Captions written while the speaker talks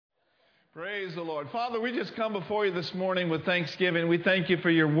Praise the Lord. Father, we just come before you this morning with thanksgiving. We thank you for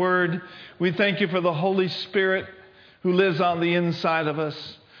your word. We thank you for the Holy Spirit who lives on the inside of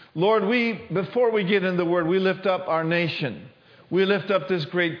us. Lord, before we get into the word, we lift up our nation. We lift up this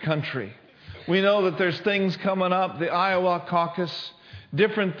great country. We know that there's things coming up, the Iowa caucus,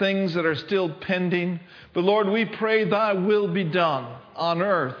 different things that are still pending. But Lord, we pray thy will be done on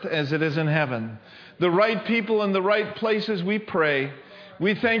earth as it is in heaven. The right people in the right places, we pray.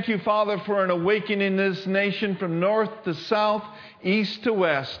 We thank you, Father, for an awakening in this nation from north to south, east to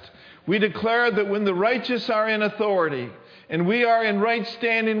west. We declare that when the righteous are in authority and we are in right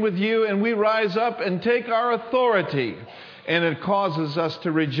standing with you and we rise up and take our authority, and it causes us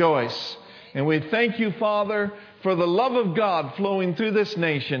to rejoice. And we thank you, Father, for the love of God flowing through this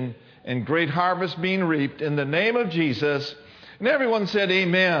nation and great harvest being reaped in the name of Jesus. And everyone said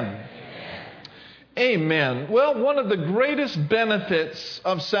amen. Amen. Well, one of the greatest benefits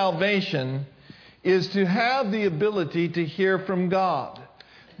of salvation is to have the ability to hear from God.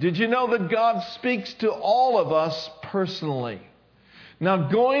 Did you know that God speaks to all of us personally? Now,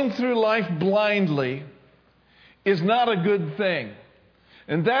 going through life blindly is not a good thing.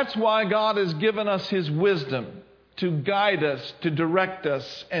 And that's why God has given us His wisdom to guide us, to direct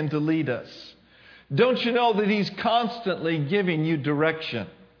us, and to lead us. Don't you know that He's constantly giving you direction?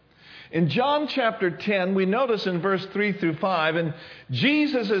 In John chapter 10, we notice in verse 3 through 5, and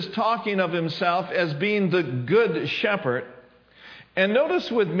Jesus is talking of Himself as being the good shepherd. And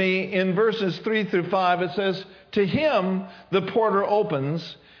notice with me in verses 3 through 5, it says, "To him the porter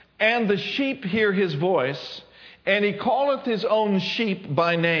opens, and the sheep hear his voice, and he calleth his own sheep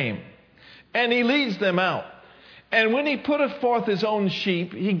by name, and he leads them out. And when he putteth forth his own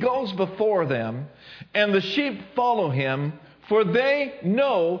sheep, he goes before them, and the sheep follow him, for they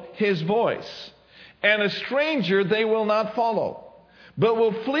know his voice. And a stranger they will not follow, but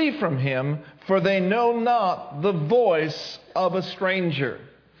will flee from him, for they know not the voice of a stranger."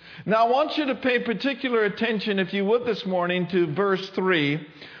 Now, I want you to pay particular attention, if you would, this morning to verse 3,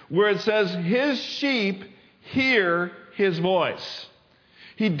 where it says, "His sheep hear his voice."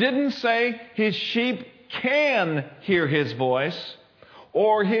 He didn't say his sheep can hear his voice,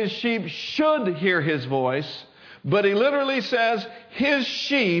 or his sheep should hear his voice. But he literally says, his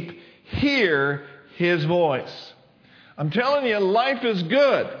sheep hear his voice. I'm telling you, life is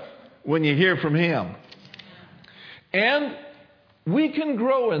good when you hear from Him. And we can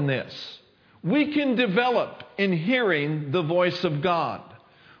grow in this. We can develop in hearing the voice of God.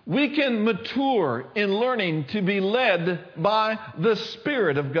 We can mature in learning to be led by the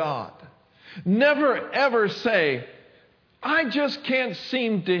Spirit of God. Never ever say, "I just can't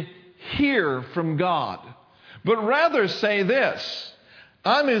seem to hear from God." But rather say this,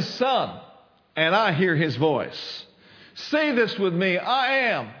 "I'm His son, and I hear His voice." Say this with me, I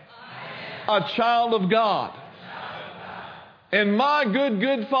am a child of God. And my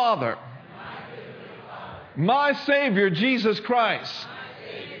good Father, my Savior, Jesus Christ,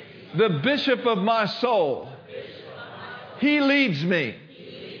 the Bishop of my soul, He leads me.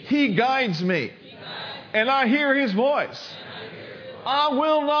 He guides me. And I hear His voice. I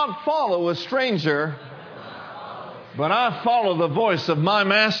will not follow a stranger, but I follow the voice of my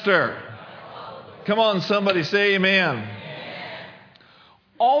Master. Come on, somebody say amen.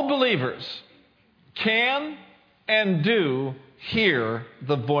 All believers can and do hear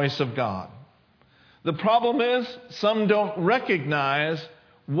the voice of God. The problem is some don't recognize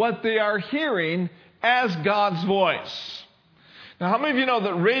what they are hearing as God's voice. Now, how many of you know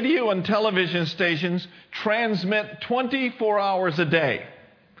that radio and television stations transmit 24 hours a day,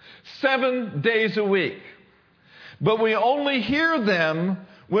 7 days a week? But we only hear them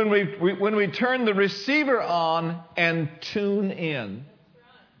when we turn the receiver on and tune in.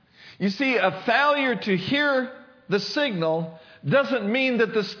 You see, a failure to hear the signal doesn't mean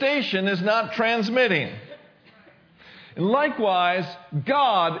that the station is not transmitting. And likewise,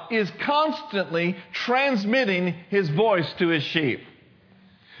 God is constantly transmitting His voice to His sheep.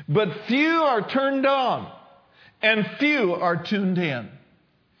 But few are turned on, and few are tuned in.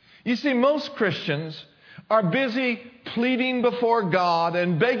 You see, most Christians are busy pleading before God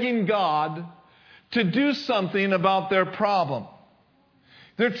and begging God to do something about their problem.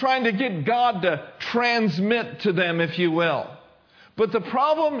 They're trying to get God to transmit to them, if you will. But the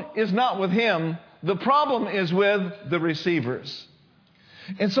problem is not with Him. The problem is with the receivers.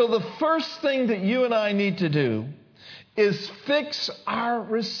 And so the first thing that you and I need to do is fix our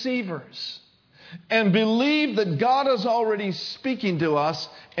receivers and believe that God is already speaking to us,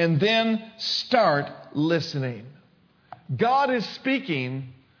 and then start listening. God is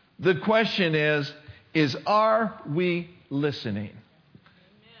speaking. The question is are we listening?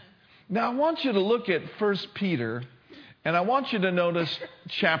 Now I want you to look at 1 Peter, and I want you to notice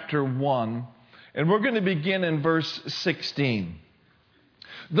chapter 1, and we're going to begin in verse 16.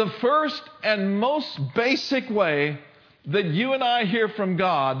 The first and most basic way that you and I hear from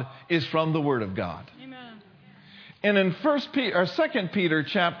God is from the Word of God. Amen. And in 2 Peter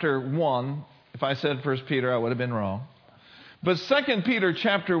chapter 1, if I said 1 Peter, I would have been wrong. But 2 Peter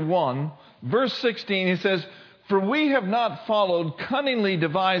chapter 1, verse 16, he says, "For we have not followed cunningly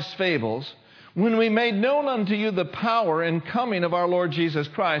devised fables, when we made known unto you the power and coming of our Lord Jesus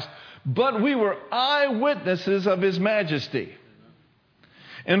Christ, but we were eyewitnesses of His majesty."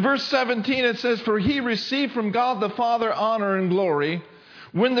 In verse 17 it says, "For He received from God the Father honor and glory,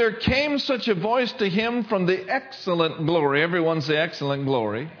 when there came such a voice to Him from the excellent glory." Everyone say excellent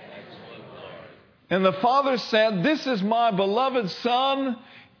glory. "And the Father said, This is my beloved Son,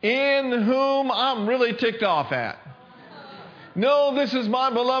 in whom," I'm really ticked off at. "No, this is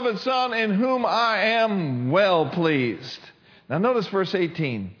my beloved Son, in whom I am well pleased." Now notice verse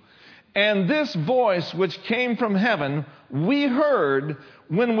 18. "And this voice which came from heaven, we heard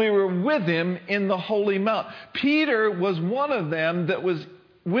when we were with Him in the holy mount." Peter was one of them that was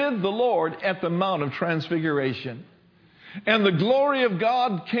with the Lord at the Mount of Transfiguration. And the glory of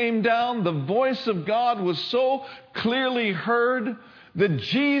God came down. The voice of God was so clearly heard that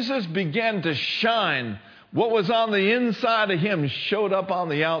Jesus began to shine. What was on the inside of Him showed up on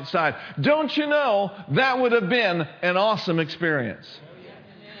the outside. Don't you know that would have been an awesome experience?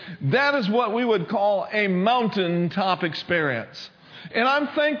 That is what we would call a mountaintop experience. And I'm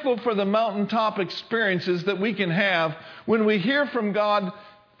thankful for the mountaintop experiences that we can have when we hear from God,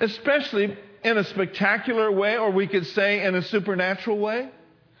 especially in a spectacular way, or we could say in a supernatural way.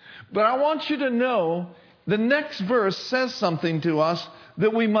 But I want you to know the next verse says something to us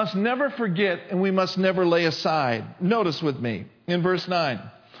that we must never forget and we must never lay aside. Notice with me in verse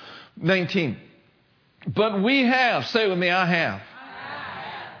 19. "But we have," say with me, I have.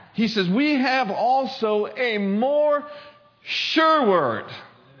 He says, "we have also a more sure word."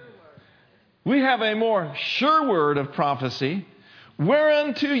 We have a more sure word of prophecy,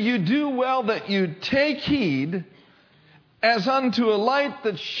 whereunto you do well that you take heed, as unto a light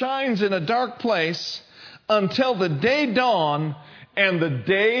that shines in a dark place, until the day dawn and the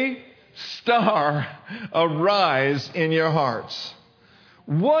day star arise in your hearts.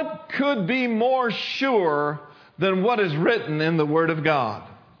 What could be more sure than what is written in the Word of God?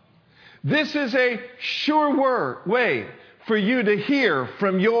 This is a sure way for you to hear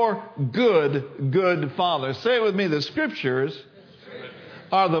from your good Father. Say it with me, the Scriptures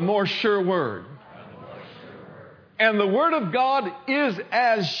are the more sure word. And the Word of God is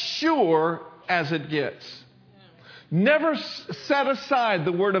as sure as it gets. Never set aside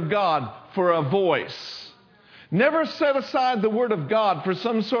the Word of God for a voice. Never set aside the Word of God for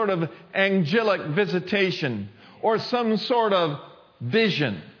some sort of angelic visitation or some sort of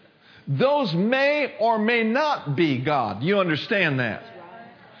vision. Those may or may not be God. You understand that?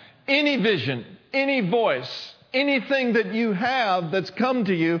 Any vision, any voice, anything that you have that's come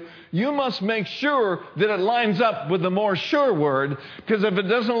to you, you must make sure that it lines up with the more sure word. Because if it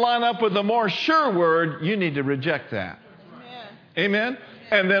doesn't line up with the more sure word, you need to reject that. Amen?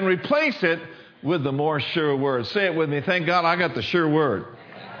 And then replace it with the more sure word. Say it with me. Thank God I got the sure word.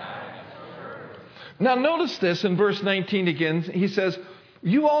 Now notice this in verse 19 again. He says,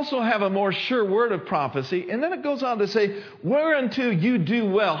 "You also have a more sure word of prophecy." And then it goes on to say, "whereunto you do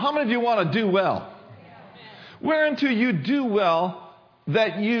well." How many of you want to do well? "Whereunto you do well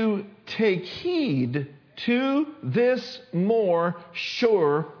that you take heed to this more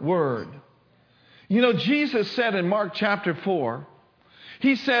sure word." You know, Jesus said in Mark chapter 4,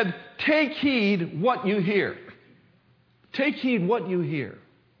 He said, "Take heed what you hear." Take heed what you hear.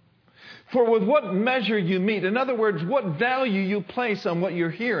 "For with what measure you meet," in other words, what value you place on what you're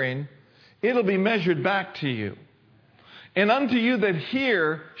hearing, it'll be measured back to you. "And unto you that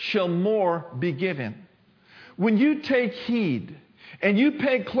hear shall more be given." When you take heed and you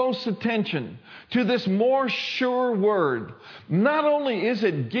pay close attention to this more sure word, not only is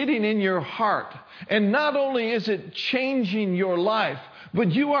it getting in your heart, and not only is it changing your life,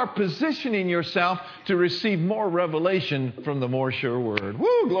 but you are positioning yourself to receive more revelation from the more sure word.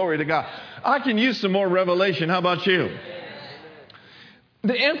 Woo, glory to God. I can use some more revelation. How about you?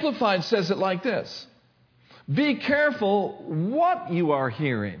 The Amplified says it like this: "Be careful what you are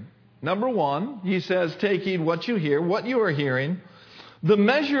hearing." Number one, he says, take heed what you hear, what you are hearing. The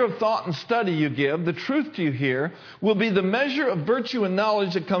measure of thought and study you give, the truth you hear, will be the measure of virtue and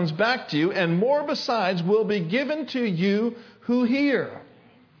knowledge that comes back to you, and more besides will be given to you who hear.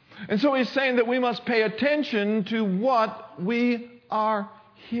 And so he's saying that we must pay attention to what we are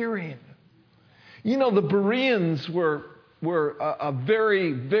hearing. You know, the Bereans were a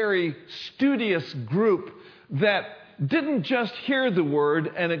very, very studious group that didn't just hear the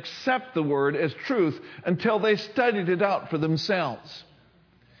word and accept the word as truth until they studied it out for themselves.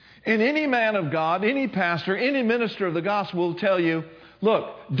 And any man of God, any pastor, any minister of the gospel will tell you,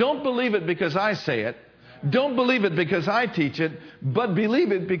 look, don't believe it because I say it. Don't believe it because I teach it, but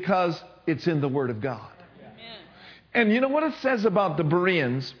believe it because it's in the Word of God. Amen. And you know what it says about the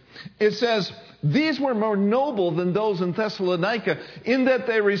Bereans? It says, these were more noble than those in Thessalonica in that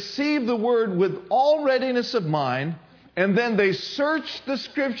they received the Word with all readiness of mind, and then they searched the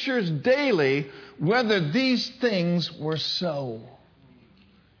Scriptures daily whether these things were so.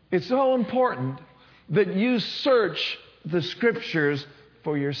 It's so important that you search the Scriptures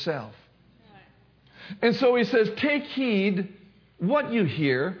for yourself. And so he says, take heed what you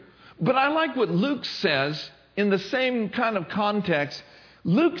hear. But I like what Luke says in the same kind of context.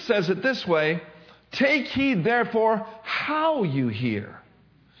 Luke says it this way, take heed therefore how you hear.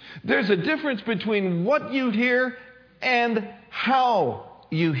 There's a difference between what you hear and how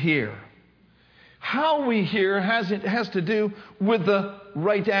you hear. How we hear has to do with the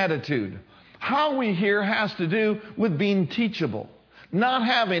right attitude. How we hear has to do with being teachable. Not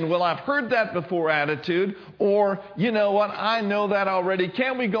having, well, I've heard that before attitude, or, you know what, I know that already.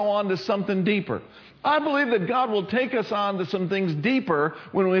 Can we go on to something deeper? I believe that God will take us on to some things deeper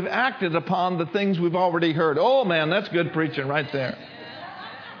when we've acted upon the things we've already heard. Oh, man, that's good preaching right there.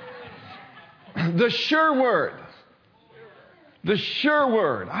 The sure word. The sure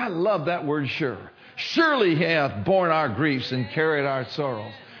word. I love that word sure. Surely he hath borne our griefs and carried our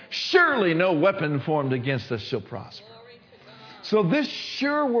sorrows. Surely no weapon formed against us shall prosper. So this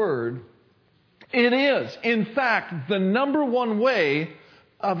sure word, it is, in fact, the number one way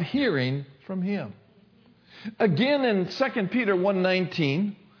of hearing from him. Again, in 2 Peter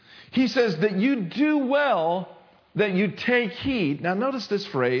 1:19, he says that you do well that you take heed. Now notice this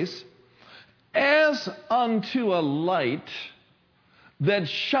phrase, as unto a light that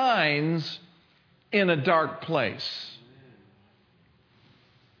shines in a dark place.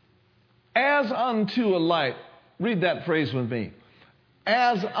 As unto a light. Read that phrase with me.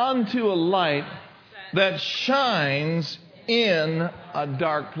 As unto a light that shines in a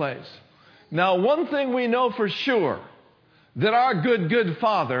dark place. Now, one thing we know for sure, that our good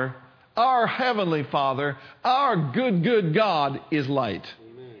Father, our Heavenly Father, our good God is light.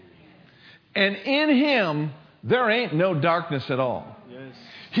 And in Him, there ain't no darkness at all. Yes.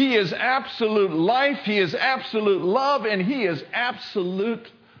 He is absolute life, He is absolute love, and He is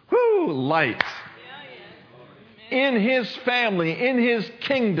absolute light. In His family, in His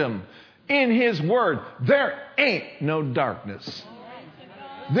kingdom, in His Word, there ain't no darkness.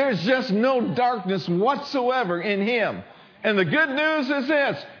 There's just no darkness whatsoever in Him. And the good news is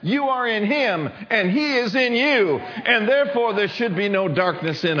this, you are in Him and He is in you, and therefore there should be no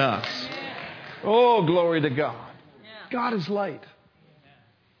darkness in us. Oh, glory to God. God is light.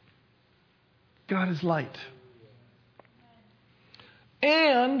 God is light.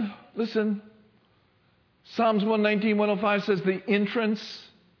 And, listen, Psalms 119, 105 says the entrance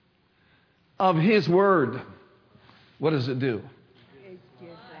of His Word. What does it do?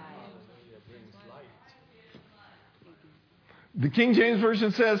 The King James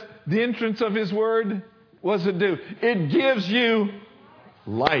Version says the entrance of His Word, what does it do? It gives you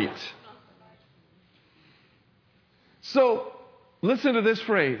light. So, listen to this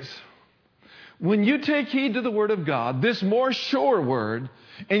phrase. When you take heed to the Word of God, this more sure Word,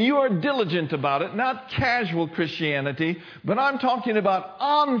 and you are diligent about it, not casual Christianity, but I'm talking about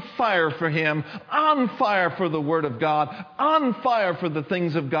on fire for Him, on fire for the Word of God, on fire for the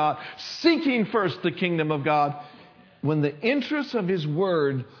things of God, seeking first the kingdom of God. When the interest of His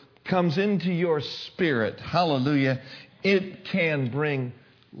Word comes into your spirit, hallelujah, it can bring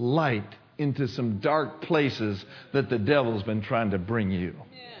light into some dark places that the devil's been trying to bring you.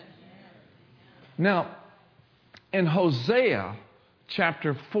 Now, in Hosea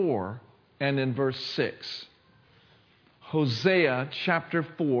chapter 4 and in verse 6, Hosea chapter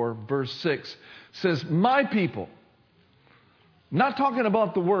 4 verse 6 says, my people, not talking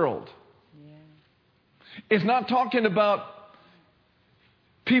about the world. It's not talking about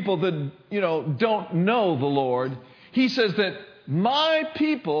people that, don't know the Lord. He says that my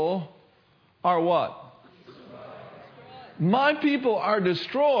people are what? My people are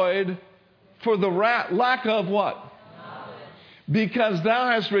destroyed for the lack of what? Knowledge. Because thou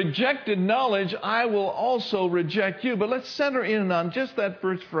hast rejected knowledge, I will also reject you. But let's center in on just that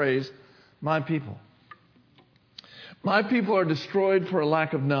first phrase, my people. My people are destroyed for a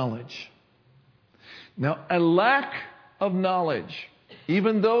lack of knowledge. Now, a lack of knowledge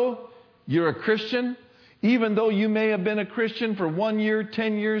Even though you're a Christian, even though you may have been a Christian for 1 year,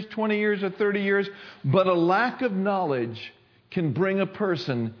 10 years, 20 years, or 30 years, but a lack of knowledge can bring a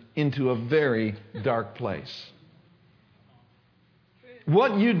person into a very dark place.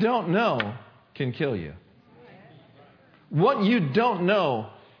 What you don't know can kill you. What you don't know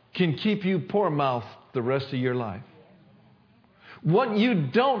can keep you poor-mouthed the rest of your life. What you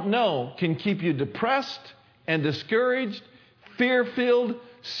don't know can keep you depressed and discouraged, fear-filled,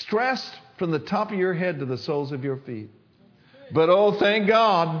 stressed from the top of your head to the soles of your feet. But oh, thank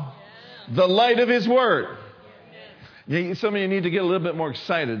God, the light of His Word. Some of you need to get a little bit more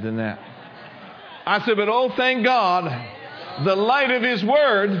excited than that. I said, but oh, thank God, the light of His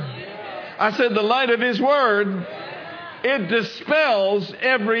Word. I said, the light of His Word, it dispels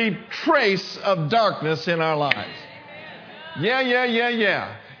every trace of darkness in our lives.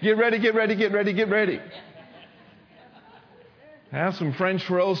 Yeah. Get ready. Have some French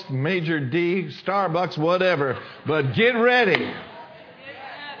roast, Major D, Starbucks, whatever. But get ready.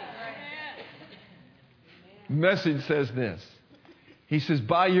 The message says this. He says,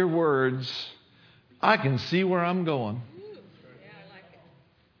 by your words, I can see where I'm going.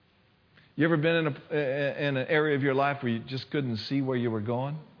 You ever been in an area of your life where you just couldn't see where you were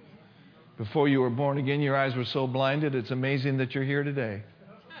going? Before you were born again, your eyes were so blinded, it's amazing that you're here today.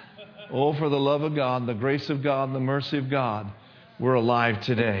 Oh, for the love of God, the grace of God, and the mercy of God, we're alive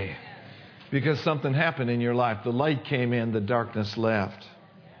today. Because something happened in your life. The light came in, the darkness left.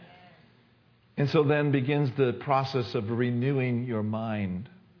 And so then begins the process of renewing your mind.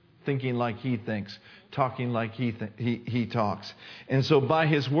 Thinking like He thinks. Talking like He talks. And so by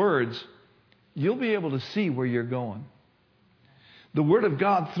His words, you'll be able to see where you're going. The Word of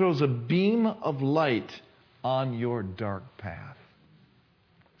God throws a beam of light on your dark path.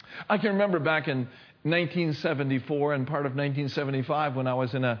 I can remember back in 1974 and part of 1975 when I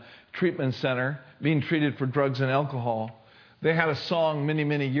was in a treatment center being treated for drugs and alcohol. They had a song many,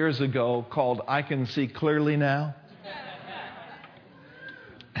 many years ago called I Can See Clearly Now.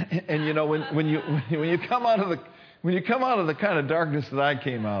 And you know, when you come out of the kind of darkness that I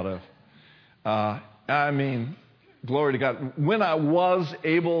came out of, I mean, glory to God. When I was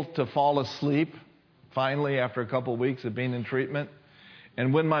able to fall asleep, finally, after a couple of weeks of being in treatment,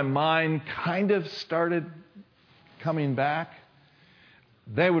 and when my mind kind of started coming back,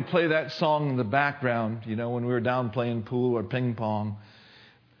 they would play that song in the background, you know, when we were down playing pool or ping pong.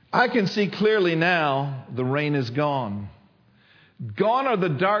 I can see clearly now the rain is gone. Gone are the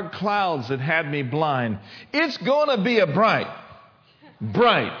dark clouds that had me blind. It's going to be a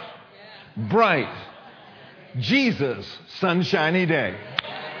bright Jesus sunshiny day.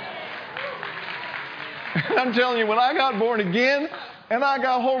 I'm telling you, when I got born again and I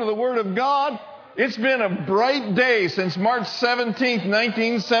got hold of the Word of God, it's been a bright day since March 17th,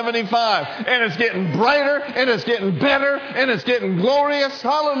 1975. And it's getting brighter, and it's getting better, and it's getting glorious.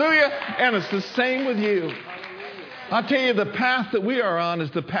 Hallelujah. And it's the same with you. I'll tell you, the path that we are on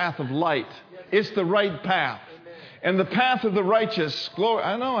is the path of light. It's the right path. And the path of the righteous, glory.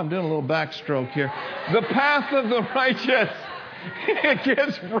 I know I'm doing a little backstroke here. The path of the righteous, it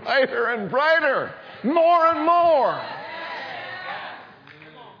gets brighter and brighter, more and more.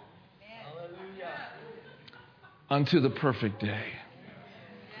 Unto the perfect day.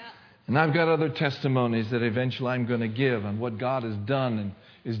 And I've got other testimonies that eventually I'm going to give on what God has done and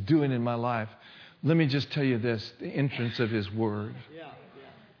is doing in my life. Let me just tell you this, the entrance of His Word,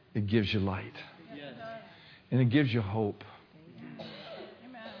 it gives you light. And it gives you hope.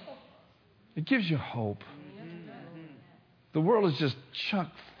 It gives you hope. The world is just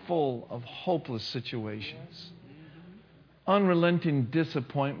chock full of hopeless situations. Unrelenting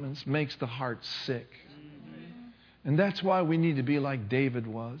disappointments makes the heart sick. And that's why we need to be like David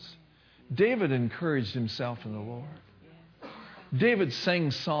was. David encouraged himself in the Lord. David sang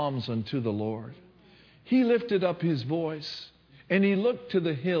psalms unto the Lord. He lifted up his voice and he looked to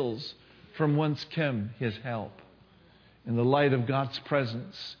the hills from whence came his help. In the light of God's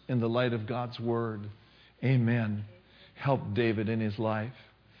presence, in the light of God's Word. Amen. Helped David in his life.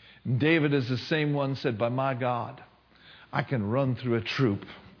 And David is the same one said, by my God, I can run through a troop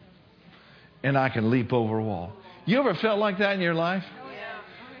and I can leap over a wall. You ever felt like that in your life?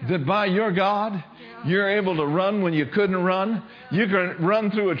 That by your God, you're able to run when you couldn't run. You can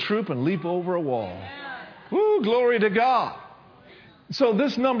run through a troop and leap over a wall. Woo, glory to God. So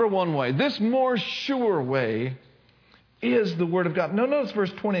this number one way, this more sure way is the Word of God. Now notice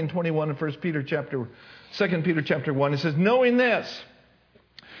verse 20 and 21 in 2 Peter chapter 1. It says, knowing this,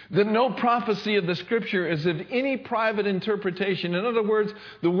 that no prophecy of the Scripture is of any private interpretation. In other words,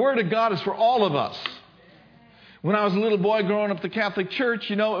 the Word of God is for all of us. When I was a little boy growing up the Catholic Church,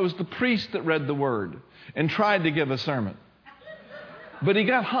 it was the priest that read the Word and tried to give a sermon. But he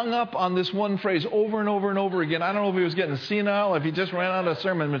got hung up on this one phrase over and over and over again. I don't know if he was getting senile, if he just ran out of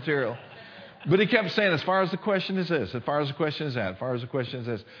sermon material. But he kept saying, as far as the question is this, as far as the question is that, as far as the question is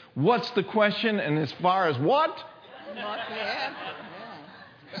this. What's the question, and as far as what?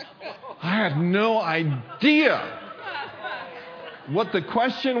 I had no idea what the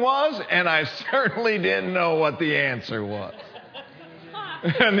question was, and I certainly didn't know what the answer was.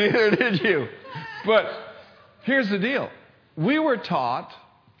 And neither did you. But here's the deal. We were taught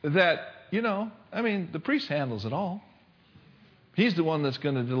that, the priest handles it all. He's the one that's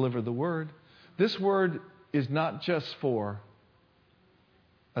going to deliver the word. This word is not just for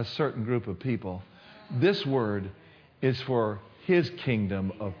a certain group of people. This word is for His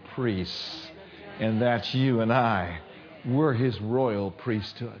kingdom of priests. And that's you and I. We're His royal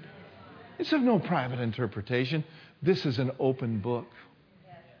priesthood. It's of no private interpretation. This is an open book.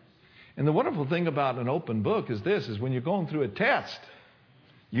 And the wonderful thing about an open book is this, is when you're going through a test,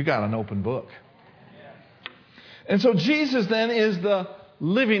 you got an open book. And so Jesus then is the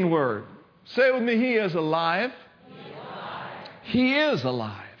living Word. Say it with me, He is alive. He is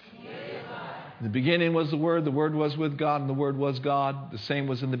alive. In the beginning was the Word was with God, and the Word was God. The same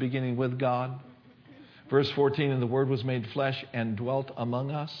was in the beginning with God. Verse 14, and the Word was made flesh and dwelt among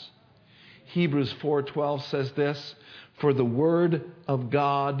us. Hebrews 4:12 says this, for the Word of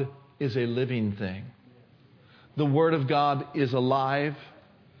God is a living thing. The Word of God is alive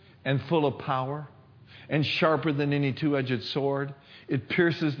and full of power and sharper than any two-edged sword. It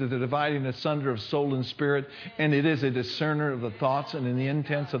pierces to the dividing asunder of soul and spirit, and it is a discerner of the thoughts and in the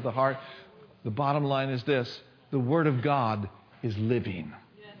intents of the heart. The bottom line is this, the Word of God is living.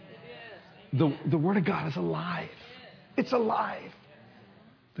 The Word of God is alive. It's alive.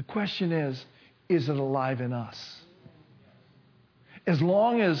 The question is it alive in us? As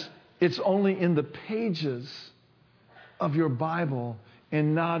long as it's only in the pages of your Bible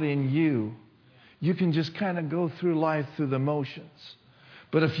and not in you, you can just kind of go through life through the motions.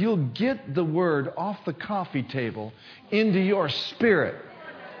 But if you'll get the Word off the coffee table into your spirit,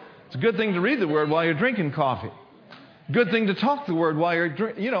 it's a good thing to read the Word while you're drinking coffee. Good thing to talk the Word while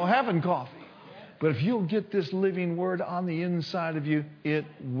you're having coffee. But if you'll get this living Word on the inside of you, it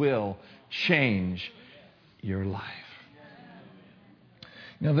will change your life.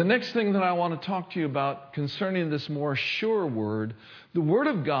 Now, the next thing that I want to talk to you about concerning this more sure Word, the Word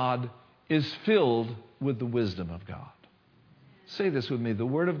of God is filled with the wisdom of God. Say this with me. The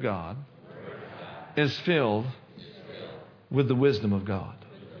Word of God is filled with the wisdom of God.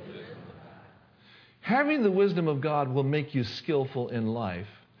 Having the wisdom of God will make you skillful in life.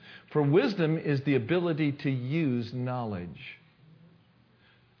 For wisdom is the ability to use knowledge.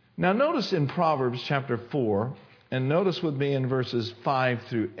 Now notice in Proverbs chapter 4, and notice with me in verses 5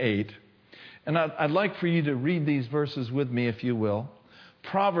 through 8. And I'd like for you to read these verses with me, if you will.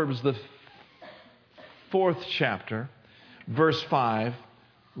 Proverbs, the 4th chapter, verse 5.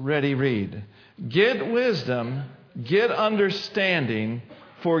 Ready, read. Get wisdom, get understanding,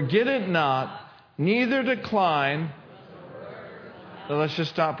 forget it not, neither decline. So let's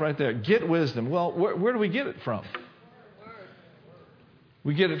just stop right there. Get wisdom. Well, where do we get it from?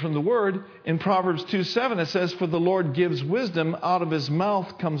 We get it from the Word. In Proverbs 2:7 it says, for the Lord gives wisdom, out of His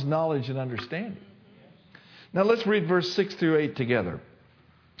mouth comes knowledge and understanding. Now let's read verse 6 through 8 together.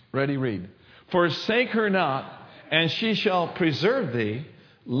 Ready, read. Forsake her not, and she shall preserve thee.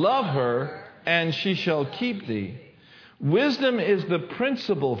 Love her, and she shall keep thee. Wisdom is the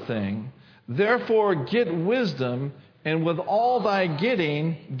principal thing. Therefore get wisdom, and with all thy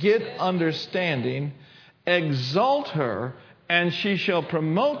getting, get understanding. Exalt her, and she shall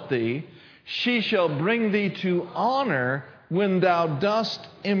promote thee. She shall bring thee to honor when thou dost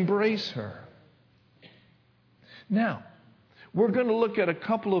embrace her. Now, we're going to look at a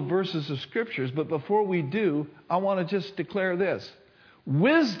couple of verses of scriptures, but before we do, I want to just declare this.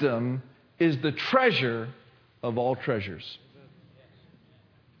 Wisdom is the treasure of all treasures.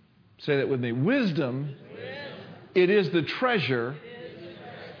 Say that with me. Wisdom, it is the treasure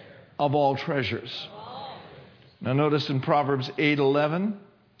of all treasures. Now notice in Proverbs 8:11.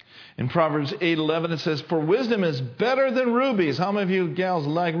 In Proverbs 8:11 it says, for wisdom is better than rubies. How many of you gals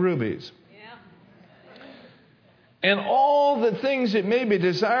like rubies? Yeah. And all the things that may be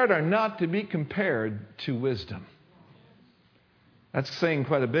desired are not to be compared to wisdom. That's saying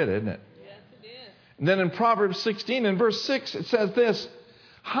quite a bit, isn't it? Yes, it is. And then in Proverbs 16 and verse 6 it says this,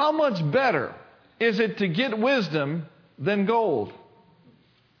 how much better is it to get wisdom than gold?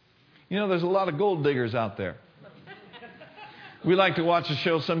 There's a lot of gold diggers out there. We like to watch a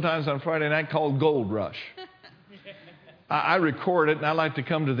show sometimes on Friday night called Gold Rush. I record it, and I like to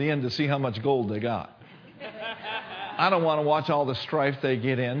come to the end to see how much gold they got. I don't want to watch all the strife they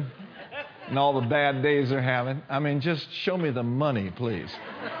get in and all the bad days they're having. I mean, just show me the money, please.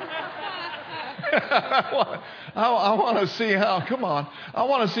 I want to see how, come on, I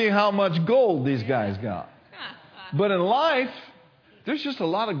want to see how much gold these guys got. But in life, there's just a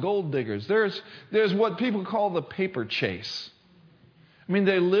lot of gold diggers. There's what people call the paper chase. I mean,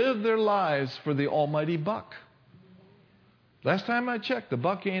 they live their lives for the almighty buck. Last time I checked, the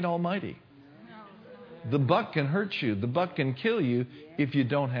buck ain't almighty. The buck can hurt you. The buck can kill you if you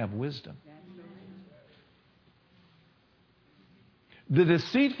don't have wisdom. The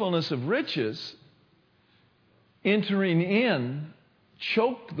deceitfulness of riches entering in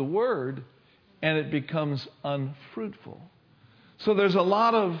choke the word, and it becomes unfruitful. So there's a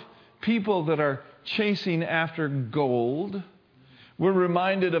lot of people that are chasing after gold. We're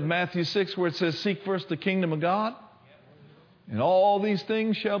reminded of Matthew 6 where it says, seek first the kingdom of God, and all these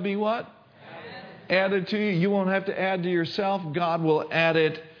things shall be what? Added to you. You won't have to add to yourself. God will add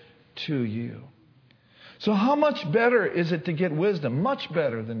it to you. So how much better is it to get wisdom? Much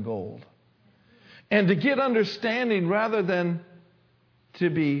better than gold. And to get understanding rather than to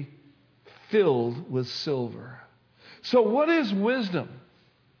be filled with silver. So what is wisdom?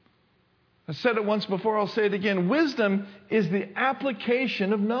 I said it once before, I'll say it again. Wisdom is the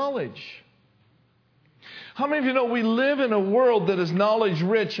application of knowledge. How many of you know we live in a world that is knowledge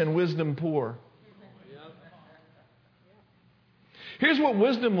rich and wisdom poor? Here's what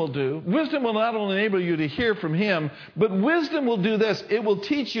wisdom will do. Wisdom will not only enable you to hear from Him, but wisdom will do this. It will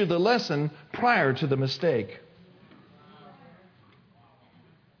teach you the lesson prior to the mistake.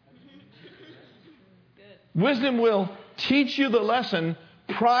 Wisdom will teach you the lesson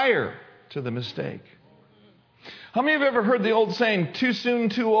prior to the mistake. How many of you have ever heard the old saying, too soon,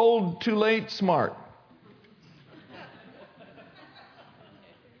 too old, too late, smart?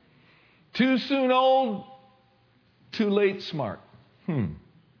 Too soon old, too late smart. And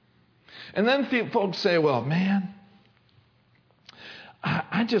then folks say, well, man,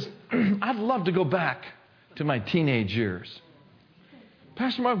 I'd love to go back to my teenage years.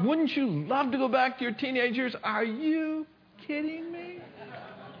 Pastor Mark, wouldn't you love to go back to your teenage years? Are you kidding me?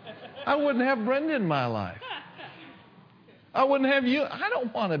 I wouldn't have Brenda in my life. I wouldn't have you. I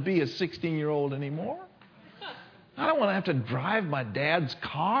don't want to be a 16-year-old anymore. I don't want to have to drive my dad's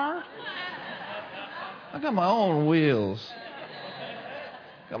car. I got my own wheels.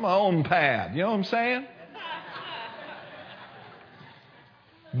 Got my own pad. You know what I'm saying?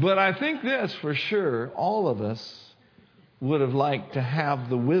 But I think this for sure, all of us would have liked to have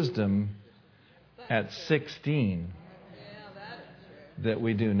the wisdom at 16 that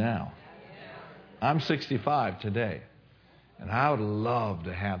we do now. I'm 65 today, and I would love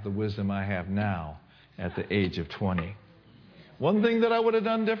to have the wisdom I have now at the age of 20. One thing that I would have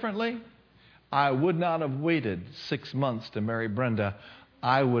done differently, I would not have waited 6 months to marry Brenda.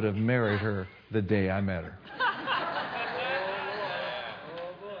 I would have married her the day I met her.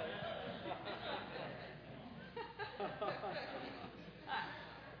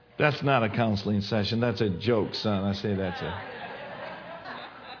 That's not a counseling session. That's a joke, son. I say that's it.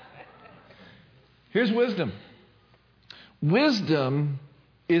 Here's wisdom. Wisdom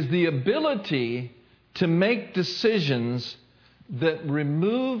is the ability to make decisions that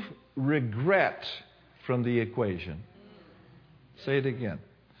remove regret from the equation. Say it again.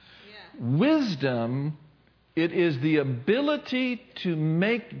 Wisdom, it is the ability to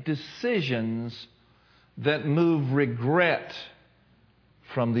make decisions that move regret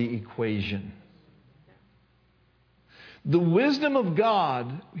from the equation. The wisdom of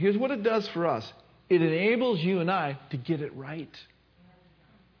God, here's what it does for us. It enables you and I to get it right.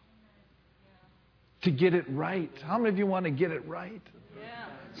 To get it right. How many of you want to get it right?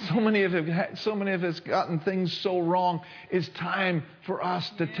 So many of us gotten things so wrong. It's time for us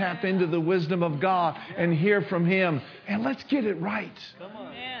to tap into the wisdom of God and hear from Him. And let's get it right. Come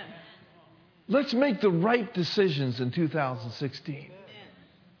on. Let's make the right decisions in 2016.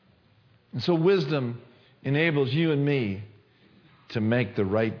 And so wisdom enables you and me to make the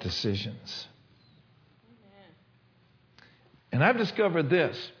right decisions. And I've discovered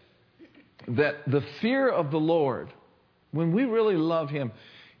this, that the fear of the Lord, when we really love Him,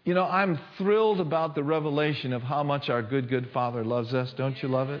 you know, I'm thrilled about the revelation of how much our good Father loves us. Don't you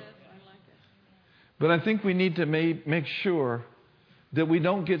love it? But I think we need to make sure that we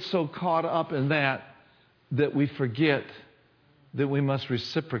don't get so caught up in that we forget that we must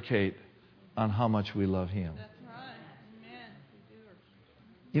reciprocate on how much we love Him. That's right. Amen.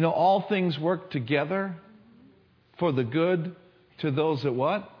 You know, all things work together for the good to those that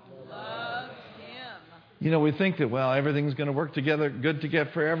what? Love Him. You know, we think that, well, everything's going to work together good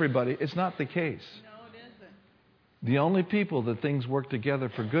for everybody. It's not the case. No, it isn't. The only people that things work together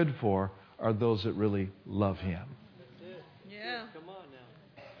for good for are those that really love Him. Yeah. Come on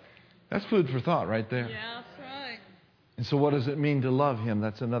now. That's food for thought right there. Yeah, that's right. And so what does it mean to love Him?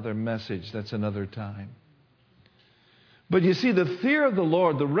 That's another message. That's another time. But you see, the fear of the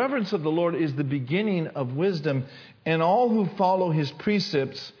Lord, the reverence of the Lord is the beginning of wisdom. And all who follow His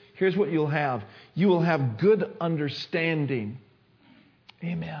precepts, here's what you'll have. You will have good understanding.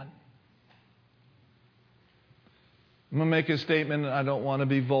 Amen. I'm going to make a statement. I don't want to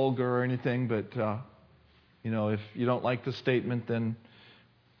be vulgar or anything, but, if you don't like the statement, then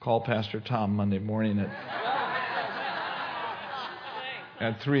call Pastor Tom Monday morning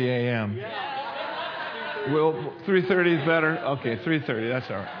at 3 a.m. Well, 3:30 is better? Okay, 3:30, that's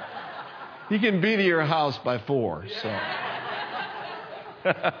all right. He can be to your house by 4, so.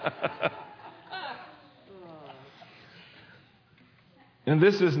 And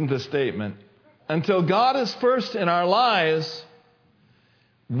this isn't the statement. Until God is first in our lives,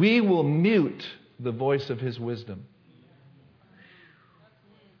 we will mute the voice of His wisdom.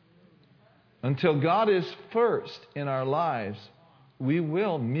 Until God is first in our lives, we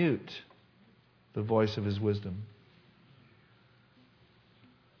will mute the voice of His wisdom.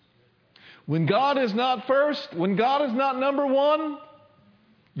 When God is not first, when God is not number one,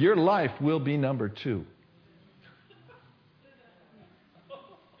 your life will be number 2.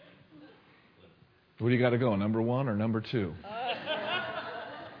 Where do you got to go, number 1 or number 2?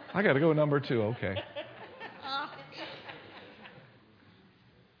 I got to go number 2, okay.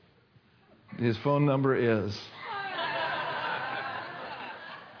 His phone number is...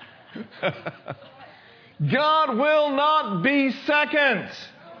 God will not be second.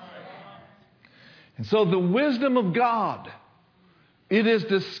 And so the wisdom of God, it is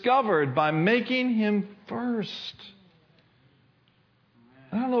discovered by making Him first.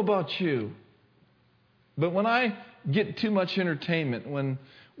 I don't know about you, but when I get too much entertainment,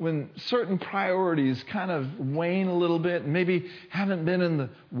 when certain priorities kind of wane a little bit, and maybe haven't been in the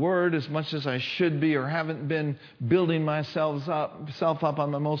Word as much as I should be, or haven't been building myself up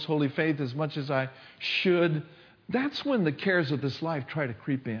on the most holy faith as much as I should, that's when the cares of this life try to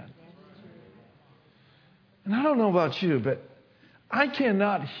creep in. And I don't know about you, but I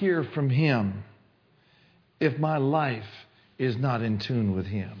cannot hear from Him if my life is not in tune with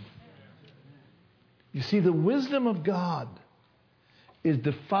Him. You see, the wisdom of God is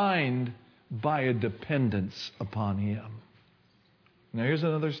defined by a dependence upon Him. Now, here's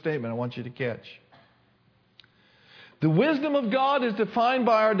another statement I want you to catch. The wisdom of God is defined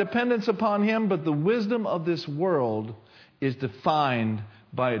by our dependence upon Him, but the wisdom of this world is defined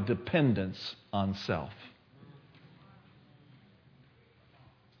by a dependence on self.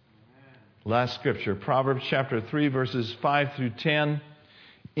 Last scripture, Proverbs chapter 3, verses 5 through 10.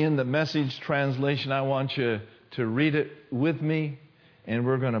 In the Message translation, I want you to read it with me, and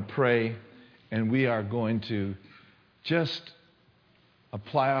we're going to pray, and we are going to just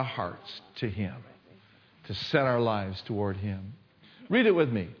apply our hearts to Him, to set our lives toward Him. Read it with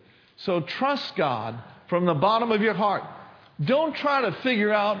me. So trust God from the bottom of your heart. Don't try to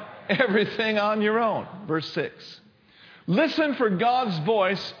figure out everything on your own. Verse 6. Listen for God's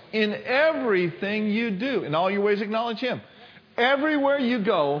voice in everything you do. In all your ways acknowledge Him. Everywhere you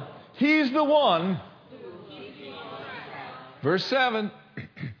go, He's the one. Verse 7.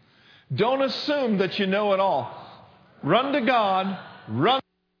 Don't assume that you know it all. Run to God. Run.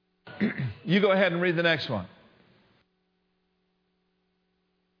 You go ahead and read the next one.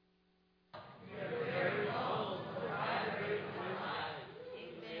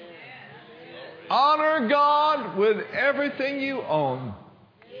 Honor God with everything you own.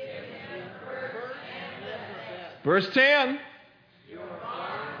 Verse 10.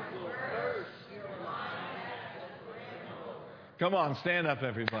 Come on, stand up,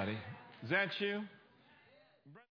 everybody. Is that you?